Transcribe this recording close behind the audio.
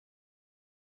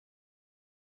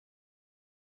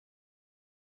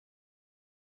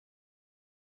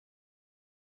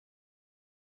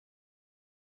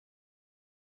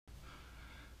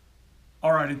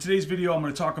Alright, in today's video I'm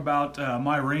going to talk about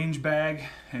my range bag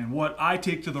and what I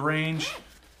take to the range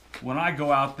when I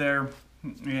go out there,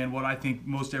 and what I think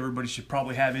most everybody should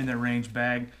probably have in their range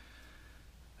bag,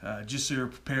 just so you're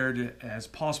prepared as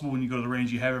possible when you go to the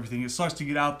range. You have everything. It sucks to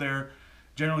get out there.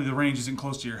 Generally the range isn't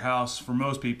close to your house. For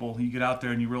most people, you get out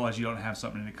there and you realize you don't have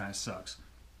something and it kind of sucks.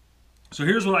 So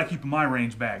here's what I keep in my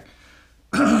range bag.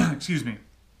 Excuse me.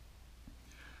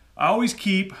 I always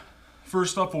keep,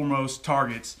 first and foremost,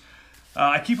 targets.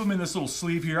 I keep them in this little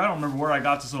sleeve here. I don't remember where I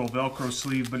got this little Velcro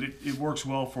sleeve, but it works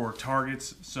well for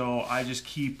targets. So I just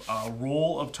keep a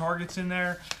roll of targets in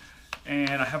there.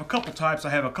 And I have a couple types. I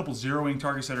have a couple zeroing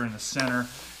targets that are in the center.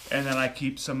 And then I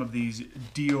keep some of these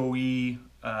DOE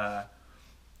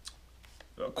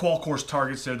qual course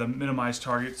targets. They're the minimized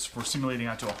targets for simulating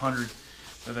out to 100.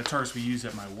 They're the targets we use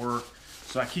at my work.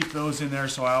 So I keep those in there,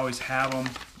 so I always have them.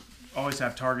 Always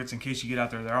have targets in case you get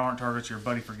out there aren't targets, your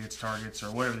buddy forgets targets, or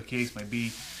whatever the case may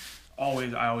be.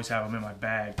 I always have them in my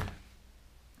bag.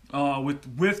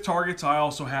 With targets, I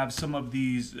also have some of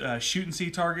these shoot and see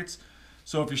targets.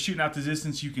 So if you're shooting out the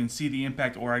distance, you can see the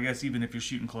impact, or I guess even if you're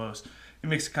shooting close, it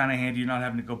makes it kind of handy. You're not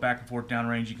having to go back and forth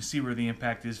downrange. You can see where the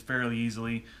impact is fairly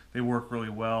easily. They work really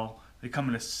well. They come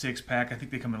in a 6-pack. I think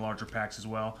they come in larger packs as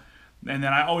well. And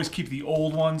then I always keep the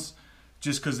old ones,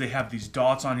 just because they have these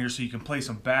dots on here, so you can place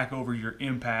them back over your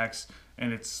impacts,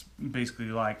 and it's basically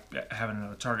like having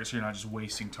another target, so you're not just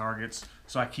wasting targets.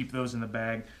 So I keep those in the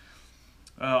bag.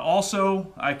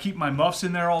 Also, I keep my muffs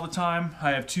in there all the time.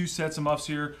 I have 2 sets of muffs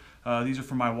here. These are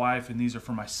for my wife, and these are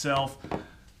for myself.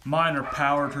 Mine are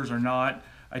powered, hers are not.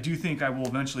 I do think I will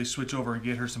eventually switch over and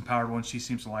get her some powered ones. She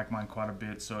seems to like mine quite a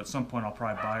bit, so at some point I'll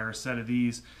probably buy her a set of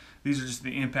these. These are just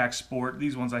the Impact Sport.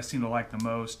 These ones I seem to like the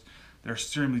most. They're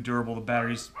extremely durable. The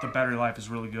battery life is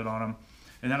really good on them.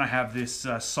 And then I have this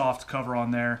soft cover on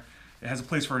there. It has a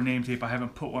place for a name tape. I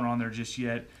haven't put one on there just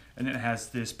yet. And then it has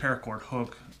this paracord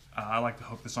hook. I like to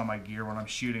hook this on my gear when I'm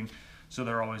shooting, so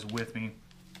they're always with me.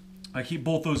 I keep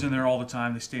both those in there all the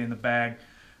time. They stay in the bag.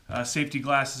 Safety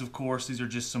glasses, of course. These are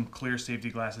just some clear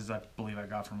safety glasses I believe I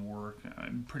got from work.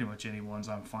 Pretty much any ones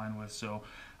I'm fine with, so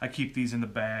I keep these in the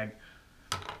bag.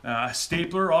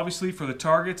 Stapler, obviously, for the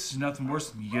targets. Nothing worse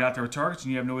than you get out there with targets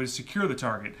and you have no way to secure the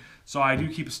target. So I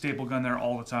do keep a staple gun there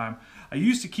all the time. I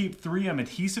used to keep 3M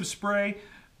adhesive spray,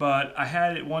 but I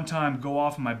had it one time go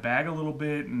off in my bag a little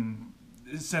bit, and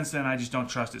since then I just don't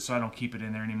trust it, so I don't keep it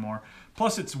in there anymore.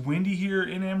 Plus it's windy here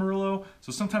in Amarillo,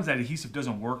 so sometimes that adhesive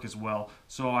doesn't work as well,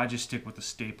 so I just stick with the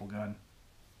staple gun.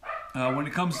 When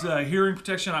it comes to hearing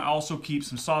protection, I also keep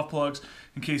some soft plugs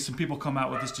in case some people come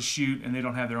out with this to shoot and they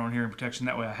don't have their own hearing protection.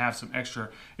 That way I have some extra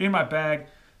in my bag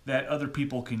that other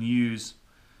people can use.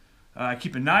 I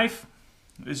keep a knife.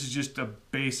 This is just a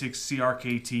basic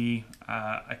CRKT.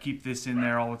 I keep this in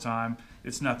there all the time.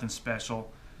 It's nothing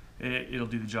special. It'll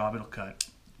do the job. It'll cut.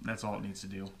 That's all it needs to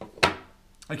do.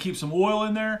 I keep some oil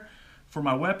in there for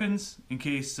my weapons in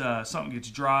case something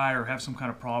gets dry or have some kind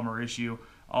of problem or issue.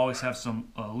 I always have some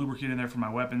lubricant in there for my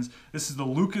weapons. This is the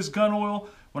Lucas gun oil.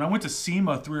 When I went to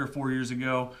SEMA 3 or 4 years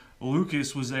ago,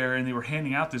 Lucas was there and they were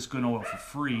handing out this gun oil for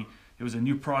free. It was a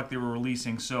new product they were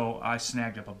releasing, so I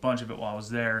snagged up a bunch of it while I was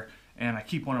there, and I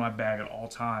keep one in my bag at all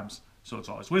times, so it's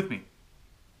always with me.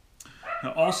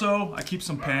 Now also, I keep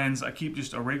some pens. I keep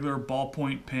just a regular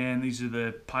ballpoint pen. These are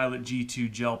the Pilot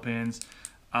G2 gel pens.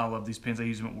 I love these pens. I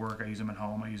use them at work. I use them at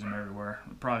home. I use them everywhere.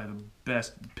 Probably the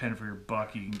best pen for your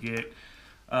buck you can get.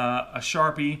 A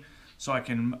Sharpie, so I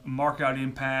can mark out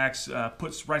impacts,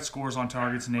 write scores on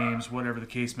targets, names, whatever the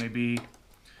case may be.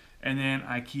 And then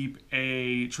I keep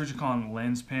a Trijicon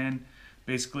lens pen.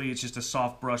 Basically, it's just a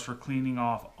soft brush for cleaning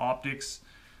off optics.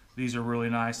 These are really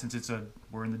nice since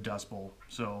we're in the Dust Bowl,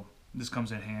 so this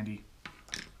comes in handy.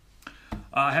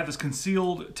 I have this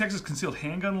Texas Concealed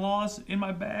Handgun Laws in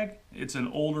my bag. It's an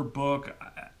older book.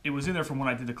 It was in there from when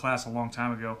I did the class a long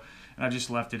time ago, and I just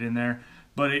left it in there.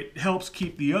 But it helps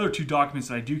keep the other 2 documents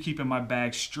that I do keep in my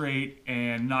bag straight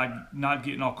and not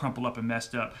getting all crumpled up and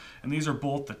messed up. And these are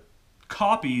both the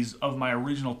copies of my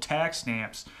original tag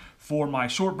stamps for my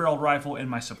short-barreled rifle and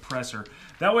my suppressor.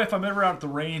 That way, if I'm ever out at the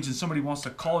range and somebody wants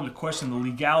to call into question the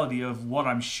legality of what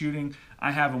I'm shooting,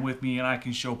 I have them with me and I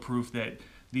can show proof that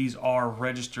these are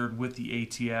registered with the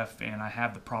ATF and I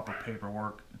have the proper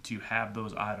paperwork to have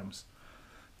those items.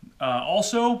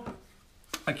 Also,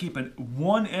 I keep a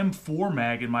 1M4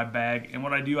 mag in my bag, and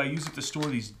what I do, I use it to store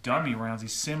these dummy rounds,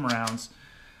 these sim rounds.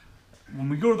 When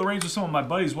we go to the range with some of my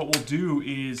buddies, what we'll do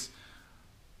is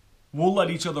we'll let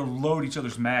each other load each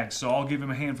other's mags. So I'll give him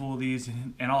a handful of these,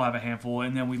 and I'll have a handful,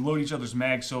 and then we load each other's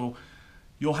mags. So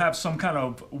you'll have some kind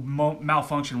of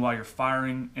malfunction while you're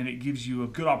firing, and it gives you a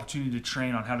good opportunity to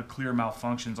train on how to clear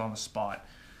malfunctions on the spot.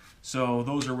 So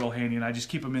those are real handy, and I just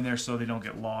keep them in there so they don't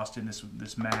get lost in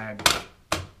this mag.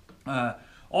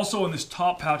 Also in this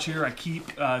top pouch here, I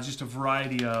keep just a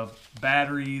variety of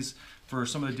batteries for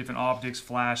some of the different optics,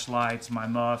 flashlights, my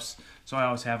muffs, so I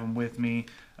always have them with me.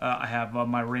 I have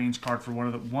my range card for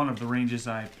one of the ranges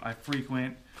I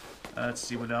frequent. Let's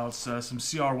see what else. Some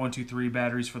CR123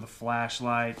 batteries for the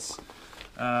flashlights,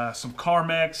 some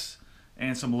Carmex,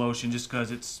 and some lotion just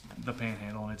because it's the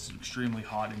Panhandle and it's extremely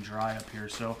hot and dry up here.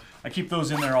 So I keep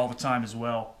those in there all the time as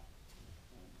well.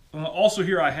 Also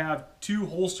here I have 2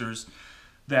 holsters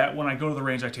that when I go to the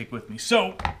range I take with me.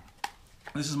 So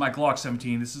this is my Glock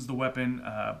 17. This is the weapon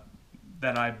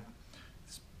that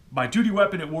my duty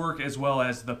weapon at work, as well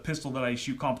as the pistol that I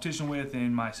shoot competition with,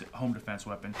 and my home defense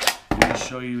weapon. I'll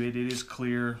show you it is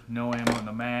clear, no ammo in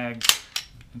the mag,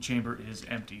 and chamber is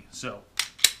empty. So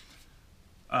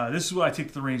this is what I take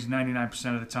to the range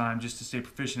 99% of the time, just to stay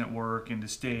proficient at work and to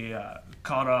stay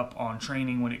caught up on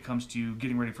training when it comes to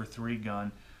getting ready for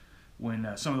 3-gun. When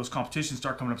some of those competitions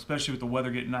start coming up, especially with the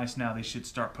weather getting nice now, they should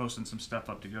start posting some stuff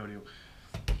up to go to.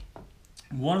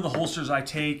 One of the holsters I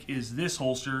take is this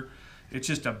holster. It's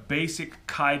just a basic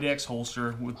Kydex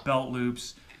holster with belt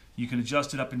loops. You can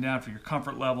adjust it up and down for your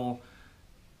comfort level.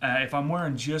 If I'm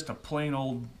wearing just a plain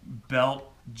old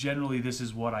belt, generally this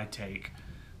is what I take.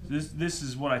 This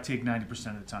is what I take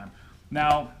 90% of the time.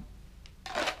 Now,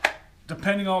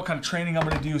 depending on what kind of training I'm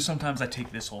going to do, sometimes I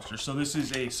take this holster. So this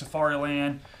is a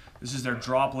Safariland. This is their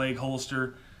drop leg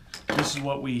holster. This is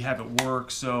what we have at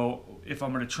work. So if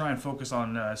I'm going to try and focus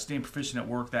on staying proficient at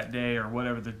work that day or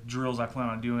whatever the drills I plan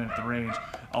on doing at the range,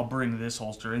 I'll bring this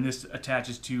holster. And this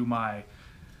attaches to my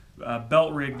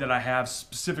belt rig that I have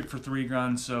specific for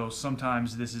 3-gun. So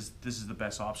sometimes this is the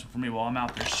best option for me while I'm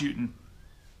out there shooting.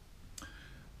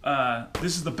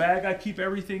 This is the bag I keep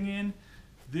everything in.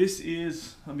 This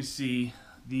is, let me see,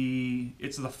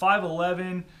 it's the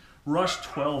 511 Rush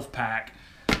 12 pack.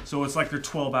 So it's like their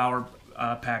 12-hour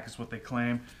pack is what they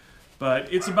claim.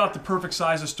 But it's about the perfect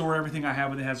size to store everything I have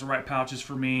with it. It has the right pouches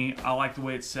for me. I like the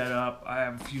way it's set up. I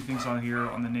have a few things on here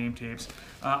on the name tapes.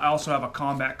 I also have a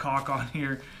combat cock on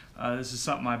here. This is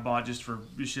something I bought just for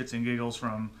shits and giggles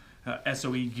from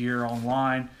SOE Gear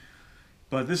online.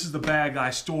 But this is the bag I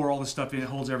store all this stuff in. It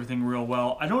holds everything real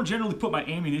well. I don't generally put my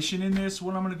ammunition in this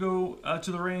when I'm going to go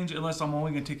to the range unless I'm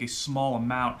only going to take a small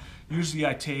amount. Usually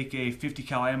I take a 50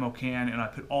 cal ammo can and I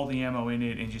put all the ammo in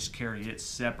it and just carry it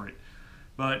separate.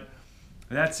 But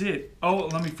that's it. Oh,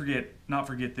 let me not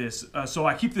forget this. So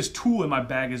I keep this tool in my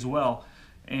bag as well.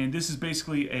 And this is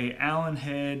basically a Allen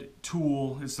head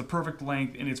tool. It's the perfect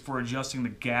length and it's for adjusting the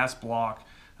gas block.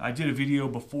 I did a video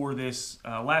before this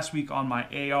last week on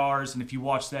my ARs, and if you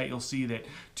watch that, you'll see that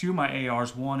 2 of my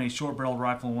ARs, one a short-barreled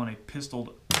rifle and one a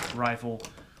pistoled rifle,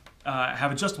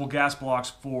 have adjustable gas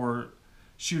blocks for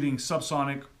shooting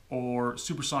subsonic or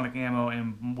supersonic ammo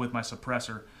and with my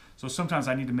suppressor. So sometimes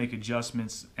I need to make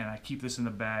adjustments, and I keep this in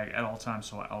the bag at all times,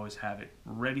 so I always have it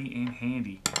ready and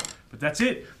handy. But that's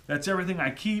it. That's everything I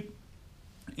keep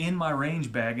in my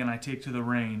range bag and I take to the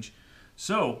range.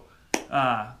 So,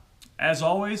 as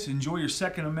always, enjoy your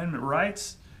Second Amendment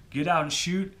rights. Get out and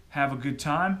shoot. Have a good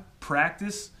time.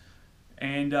 Practice.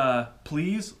 And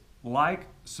please like,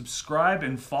 subscribe,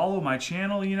 and follow my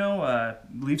channel. You know,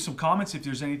 leave some comments if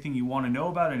there's anything you want to know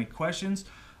about, any questions.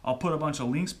 I'll put a bunch of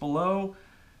links below.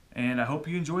 And I hope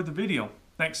you enjoyed the video.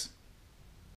 Thanks.